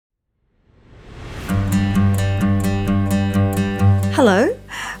Hello,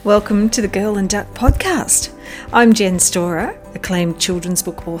 welcome to the Girl and Duck podcast. I'm Jen Storer, acclaimed children's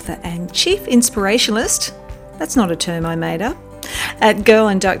book author and chief inspirationalist, that's not a term I made up, at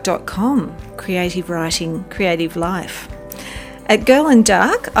girlandduck.com, creative writing, creative life. At Girl and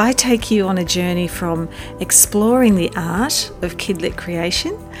Duck, I take you on a journey from exploring the art of kidlit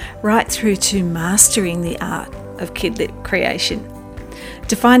creation right through to mastering the art of kidlit creation.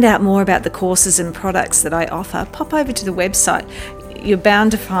 To find out more about the courses and products that I offer, pop over to the website. You're bound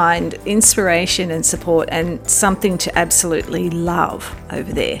to find inspiration and support and something to absolutely love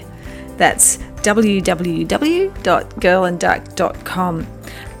over there. That's www.girlandduck.com.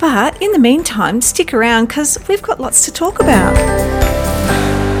 But in the meantime, stick around because we've got lots to talk about.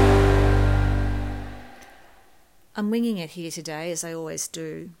 I'm winging it here today, as I always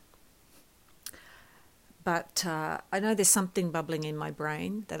do. But I know there's something bubbling in my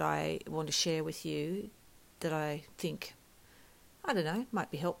brain that I want to share with you that I think, I don't know, might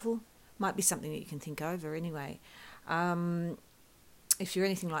be helpful. Might be something that you can think over anyway. If you're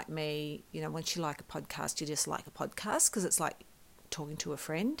anything like me, you know, once you like a podcast, you just like a podcast because it's like talking to a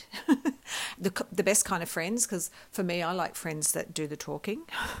friend. the best kind of friends, because for me, I like friends that do the talking.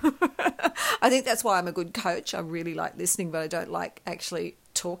 I think that's why I'm a good coach. I really like listening, but I don't like actually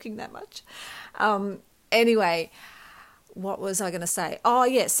talking that much. Anyway, what was I going to say? Oh,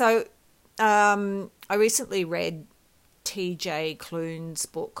 yeah. So I recently read TJ Klune's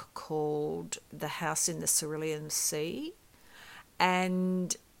book called The House in the Cerulean Sea,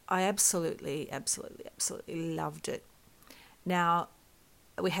 and I absolutely loved it. Now,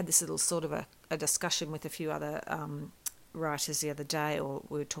 we had this little sort of a discussion with a few other writers the other day, or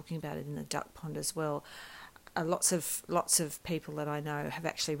we were talking about it in the Duck Pond as well. Lots of people that I know have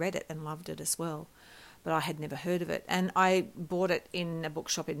actually read it and loved it as well. But I had never heard of it. And I bought it in a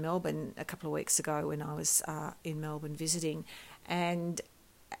bookshop in Melbourne a couple of weeks ago when I was in Melbourne visiting. And,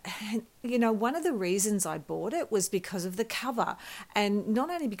 you know, one of the reasons I bought it was because of the cover. And not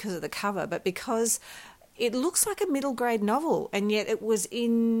only because of the cover, but because it looks like a middle grade novel. And yet it was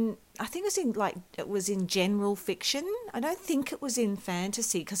in, I think it was in general fiction. I don't think it was in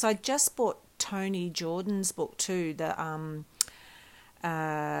fantasy, because I just bought Toni Jordan's book too,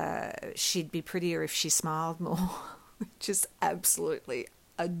 She'd Be Prettier If She Smiled More. Just absolutely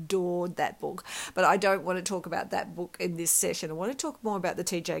adored that book. But I don't want to talk about that book in this session. I want to talk more about the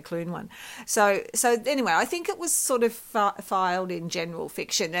TJ Klune one. So anyway, I think it was sort of filed in general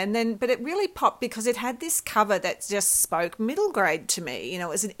fiction, but it really popped because it had this cover that just spoke middle grade to me. You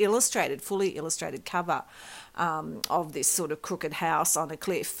know, it was an fully illustrated cover of this sort of crooked house on a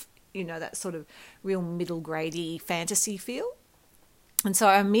cliff. You know, that sort of real middle grade-y fantasy feel. And so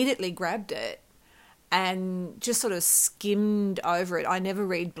I immediately grabbed it and just sort of skimmed over it. I never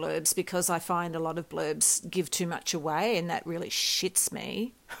read blurbs because I find a lot of blurbs give too much away, and that really shits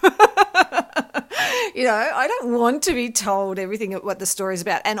me. You know, I don't want to be told everything what the story's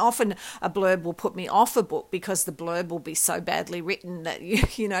about. And often a blurb will put me off a book because the blurb will be so badly written that,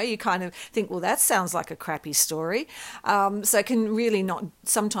 you know, you kind of think, well, that sounds like a crappy story. So it can really not,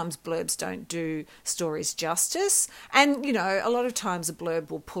 sometimes blurbs don't do stories justice. And, you know, a lot of times a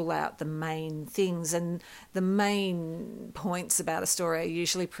blurb will pull out the main things, and the main points about a story are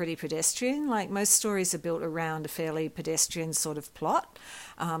usually pretty pedestrian. Like most stories are built around a fairly pedestrian sort of plot.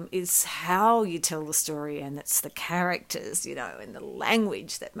 It's how you tell the story, and it's the characters, you know, and the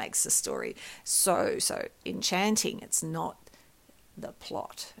language that makes the story so enchanting. It's not the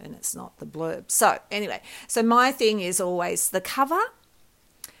plot, and it's not the blurb. So anyway, so my thing is always the cover,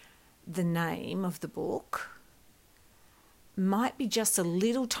 the name of the book might be just a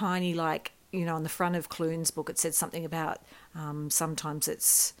little tiny, like, you know, on the front of Klune's book it said something about sometimes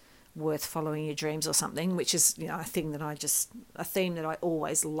it's worth following your dreams or something, which is, you know, a theme that I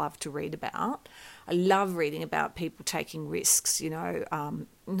always love to read about. I love reading about people taking risks, you know,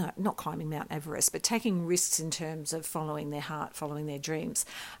 no, not climbing Mount Everest, but taking risks in terms of following their heart, following their dreams,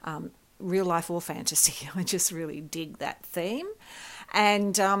 real life or fantasy. I just really dig that theme.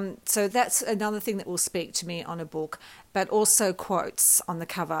 And so that's another thing that will speak to me on a book, but also quotes on the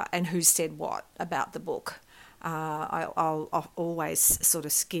cover and who said what about the book. I'll always sort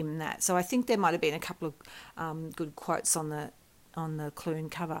of skim that. So I think there might have been a couple of good quotes on the Klune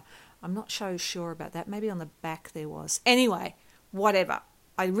cover. I'm not so sure about that. Maybe on the back there was. Anyway, whatever.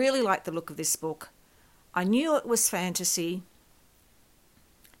 I really like the look of this book. I knew it was fantasy,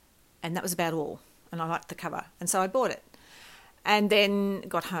 and that was about all. And I liked the cover, and so I bought it. And then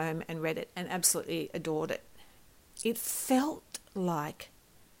got home and read it and absolutely adored it. It felt like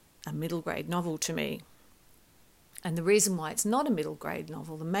a middle grade novel to me. And the reason why it's not a middle grade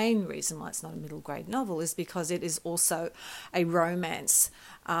novel, the main reason why it's not a middle grade novel, is because it is also a romance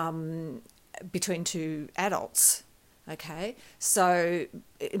between two adults. Okay, so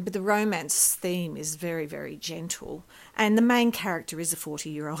but the romance theme is very, very gentle, and the main character is a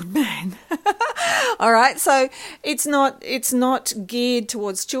 40-year-old man. All right, so it's not geared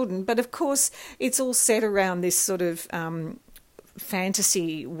towards children, but of course it's all set around this sort of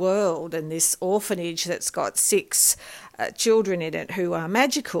fantasy world and this orphanage that's got 6 children in it who are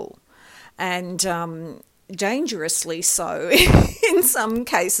magical and dangerously so in some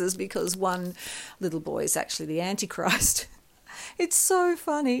cases, because one little boy is actually the Antichrist. It's so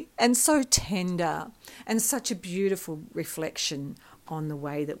funny and so tender and such a beautiful reflection on the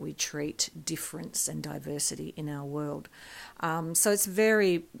way that we treat difference and diversity in our world. So it's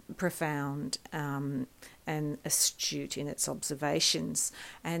very profound and astute in its observations,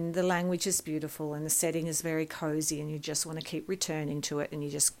 and the language is beautiful and the setting is very cozy, and you just want to keep returning to it, and you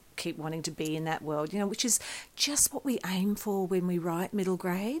just keep wanting to be in that world, which is just what we aim for when we write middle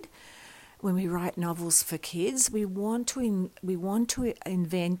grade. When we write novels for kids, we want to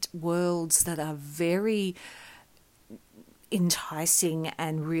invent worlds that are very enticing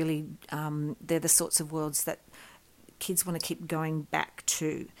and really they're the sorts of worlds that kids want to keep going back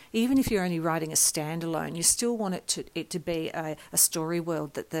to. Even if you're only writing a standalone, you still want it to be a story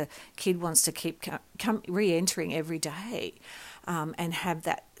world that the kid wants to keep re-entering every day, and have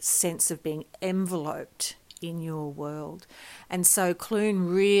that sense of being enveloped in your world. And so Clune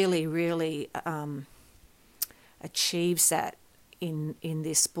really, really achieves that in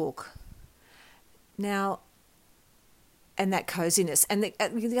this book. Now, and that coziness. And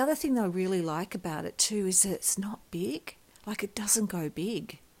the other thing that I really like about it too is that it's not big. Like, it doesn't go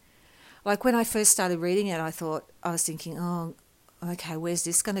big. Like, when I first started reading it, I was thinking, oh, okay, where's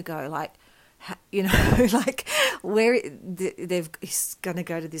this going to go? Like, like where he's going to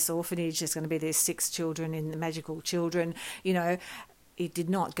go to this orphanage, there's going to be these 6 children in the magical children. It did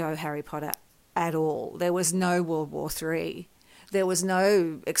not go Harry Potter at all. There was no World War III. There was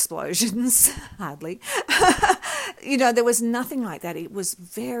no explosions, hardly. There was nothing like that. It was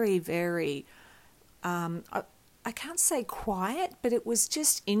very, very, I can't say quiet, but it was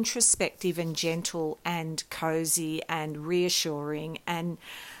just introspective and gentle and cozy and reassuring and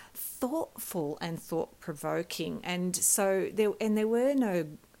thoughtful and thought-provoking. And so there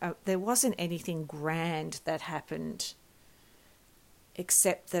wasn't anything grand that happened,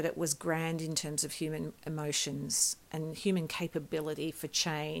 except that it was grand in terms of human emotions and human capability for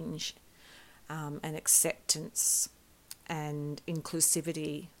change, and acceptance and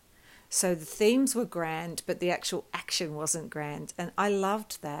inclusivity. So the themes were grand, but the actual action wasn't grand, and I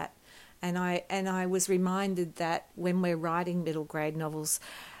loved that. And I was reminded that when we're writing middle grade novels,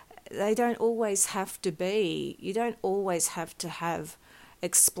 you don't always have to have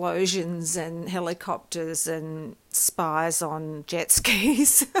explosions and helicopters and spies on jet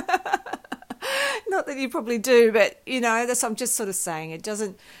skis. Not that you probably do, but I'm just sort of saying it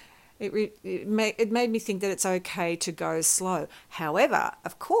doesn't. It made me think that it's okay to go slow. However,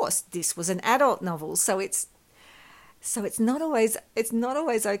 of course, this was an adult novel, so it's not always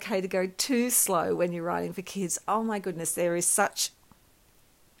okay to go too slow when you're writing for kids. Oh my goodness, there is such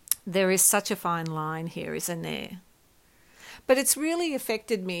a fine line here, isn't there? But it's really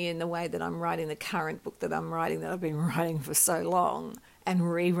affected me in the way that I'm writing the current book that I'm writing, that I've been writing for so long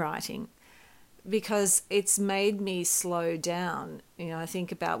and rewriting, because it's made me slow down. I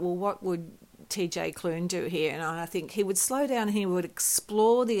think about, well, what would TJ Clune do here? And I think he would slow down and he would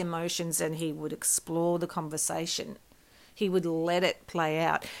explore the emotions and he would explore the conversation. He would let it play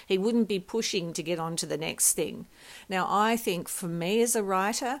out. He wouldn't be pushing to get on to the next thing. Now, I think for me as a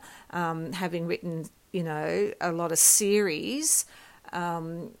writer, having written, a lot of series,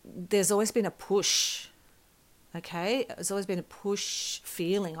 there's always been a push. Okay, there's always been a push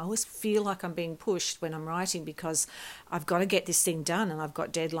feeling. I always feel like I'm being pushed when I'm writing, because I've got to get this thing done and I've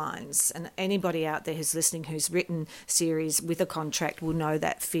got deadlines. And anybody out there who's listening who's written series with a contract will know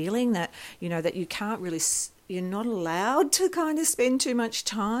that feeling, that that you can't really, you're not allowed to kind of spend too much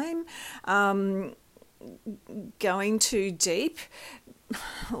time going too deep.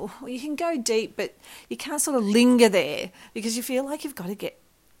 Well, you can go deep, but you can't sort of linger there, because you feel like you've got to get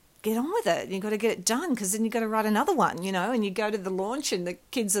on with it. You've got to get it done, because then you've got to write another one, and you go to the launch and the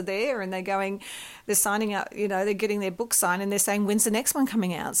kids are there and they're signing up, they're getting their book signed and they're saying, when's the next one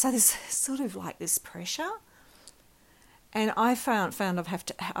coming out? So there's sort of like this pressure. And I found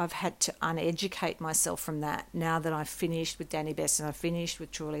I've had to uneducate myself from that now that I've finished with Danny Best and I've finished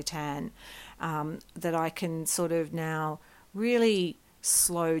with Truly Tan, that I can sort of now really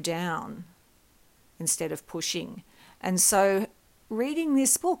slow down instead of pushing. And so reading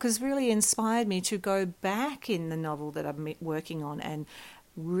this book has really inspired me to go back in the novel that I'm working on and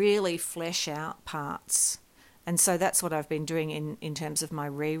really flesh out parts. And so that's what I've been doing in terms of my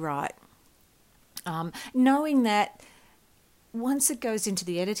rewrite. Knowing that once it goes into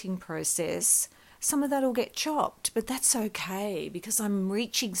the editing process, some of that will get chopped, but that's okay because I'm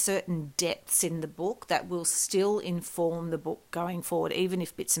reaching certain depths in the book that will still inform the book going forward, even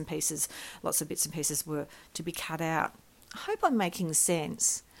if lots of bits and pieces were to be cut out. I hope I'm making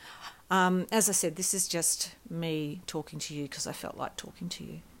sense. As I said, this is just me talking to you because I felt like talking to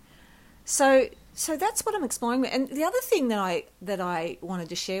you. So that's what I'm exploring. And the other thing that I wanted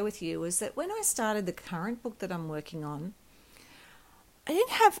to share with you was that when I started the current book that I'm working on, I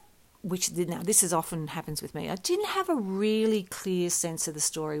didn't have, now this is often happens with me, I didn't have a really clear sense of the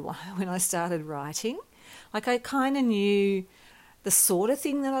story when I started writing. Like I kind of knew the sort of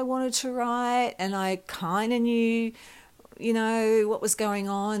thing that I wanted to write, and I kind of knew, what was going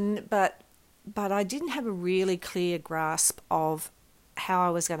on, but I didn't have a really clear grasp of how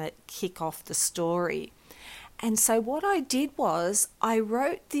I was going to kick off the story. And so what I did was I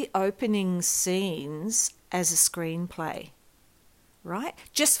wrote the opening scenes as a screenplay, right?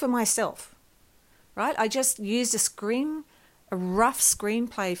 Just for myself, right? I just used a rough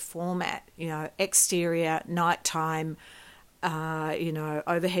screenplay format, exterior, nighttime,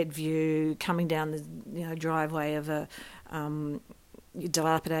 overhead view, coming down the driveway of a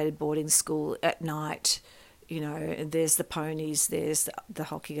dilapidated boarding school at night. There's the ponies, there's the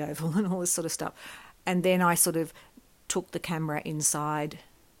hockey oval and all this sort of stuff. And then I sort of took the camera inside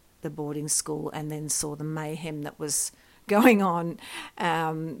the boarding school and then saw the mayhem that was going on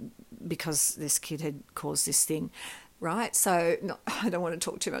because this kid had caused this thing, right? So I don't want to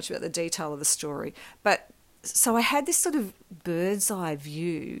talk too much about the detail of the story. But so I had this sort of bird's eye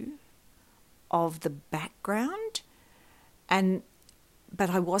view of the background, but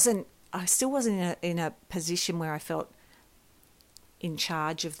I still wasn't in a position where I felt in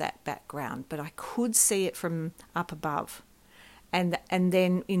charge of that background, but I could see it from up above. And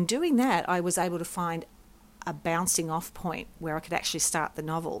then in doing that, I was able to find a bouncing off point where I could actually start the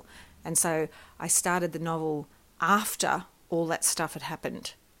novel. And so I started the novel after all that stuff had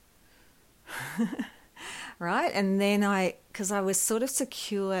happened. Right? And then because I was sort of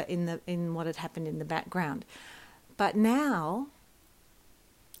secure in what had happened in the background. But now,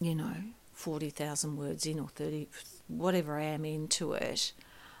 40,000 words in or 30, whatever I am into it,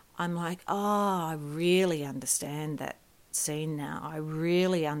 I'm like, I really understand that scene now. I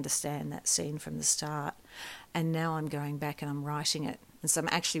really understand that scene from the start. And now I'm going back and I'm writing it. And so I'm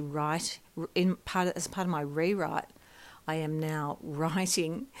actually as part of my rewrite, I am now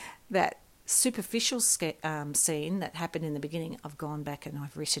writing that superficial scene that happened in the beginning. I've gone back and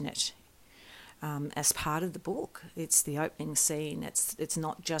I've written it as part of the book. It's the opening scene. It's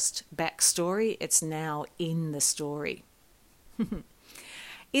not just backstory. It's now in the story.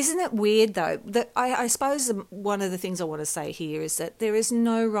 Isn't it weird, though, that I suppose one of the things I want to say here is that there is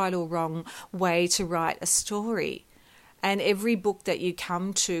no right or wrong way to write a story. And every book that you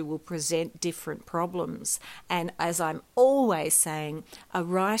come to will present different problems. And as I'm always saying, a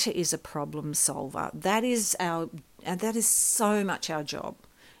writer is a problem solver. That is so much our job.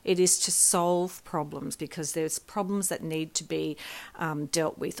 It is to solve problems because there's problems that need to be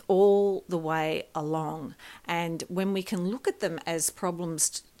dealt with all the way along. And when we can look at them as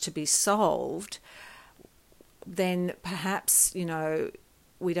problems to be solved, then perhaps,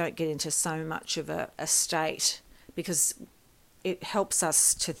 we don't get into so much of a state because it helps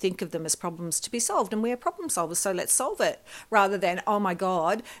us to think of them as problems to be solved, and we're problem solvers, so let's solve it, rather than, oh my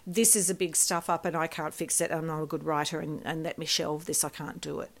God, this is a big stuff up and I can't fix it, I'm not a good writer, and let me shelve this, I can't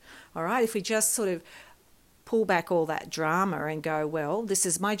do it. All right, if we just sort of pull back all that drama and go, well, this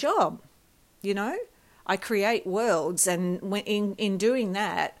is my job, I create worlds, and in doing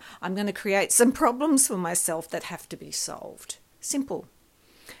that, I'm going to create some problems for myself that have to be solved. Simple.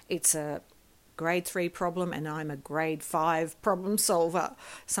 It's a grade 3 problem and I'm a grade 5 problem solver,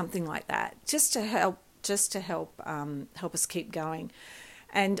 something like that, just to help us keep going,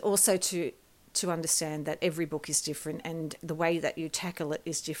 and also to understand that every book is different and the way that you tackle it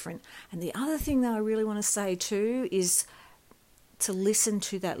is different. And the other thing that I really want to say too is to listen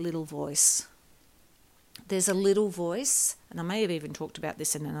to that little voice. There's a little voice, and I may have even talked about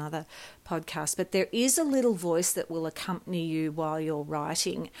this in another podcast, but there is a little voice that will accompany you while you're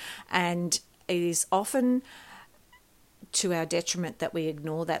writing, and it is often to our detriment that we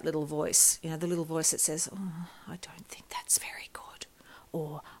ignore that little voice. The little voice that says, oh, I don't think that's very good.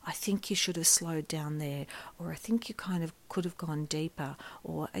 or I think you should have slowed down there, or I think you kind of could have gone deeper,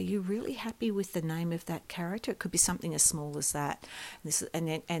 or are you really happy with the name of that character? It could be something as small as that.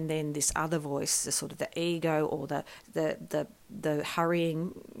 And then this other voice, the sort of the ego, or the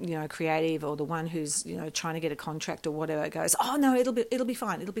hurrying, creative, or the one who's trying to get a contract or whatever, goes, oh no, it'll be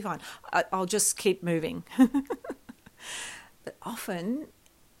fine. I'll just keep moving. But often,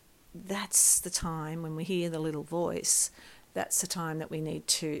 that's the time when we hear the little voice. That's the time that we need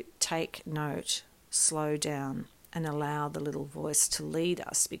to take note, slow down, and allow the little voice to lead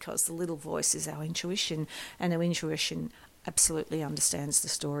us, because the little voice is our intuition, and our intuition absolutely understands the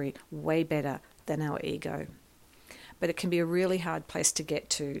story way better than our ego. But it can be a really hard place to get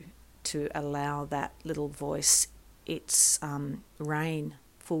to allow that little voice its full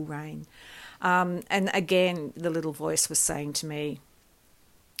reign. And again, the little voice was saying to me,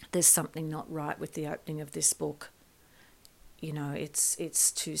 there's something not right with the opening of this book.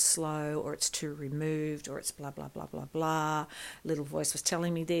 It's too slow, or it's too removed, or it's blah, blah, blah, blah, blah. Little voice was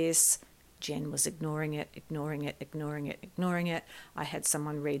telling me this. Jen was ignoring it. I had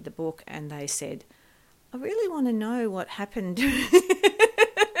someone read the book and they said, I really want to know what happened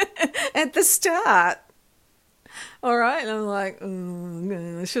at the start. All right. And I'm like,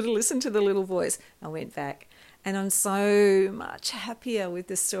 I should have listened to the little voice. I went back and I'm so much happier with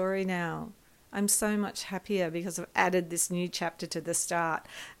the story now. I'm so much happier because I've added this new chapter to the start,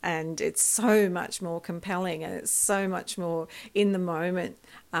 and it's so much more compelling, and it's so much more in the moment.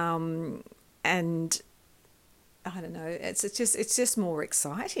 And I don't know, it's just more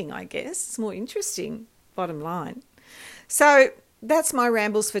exciting, I guess. It's more interesting, bottom line. So that's my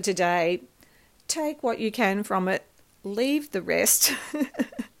rambles for today. Take what you can from it, leave the rest.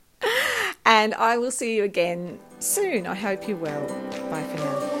 And I will see you again soon. I hope you're well. Bye for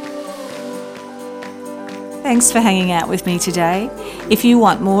now. Thanks for hanging out with me today. If you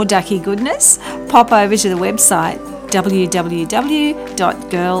want more ducky goodness, pop over to the website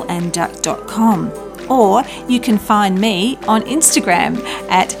www.girlandduck.com, or you can find me on Instagram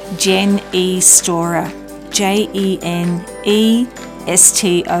at Jen E. Storer,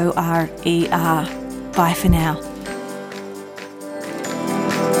 JENESTORER. Bye for now.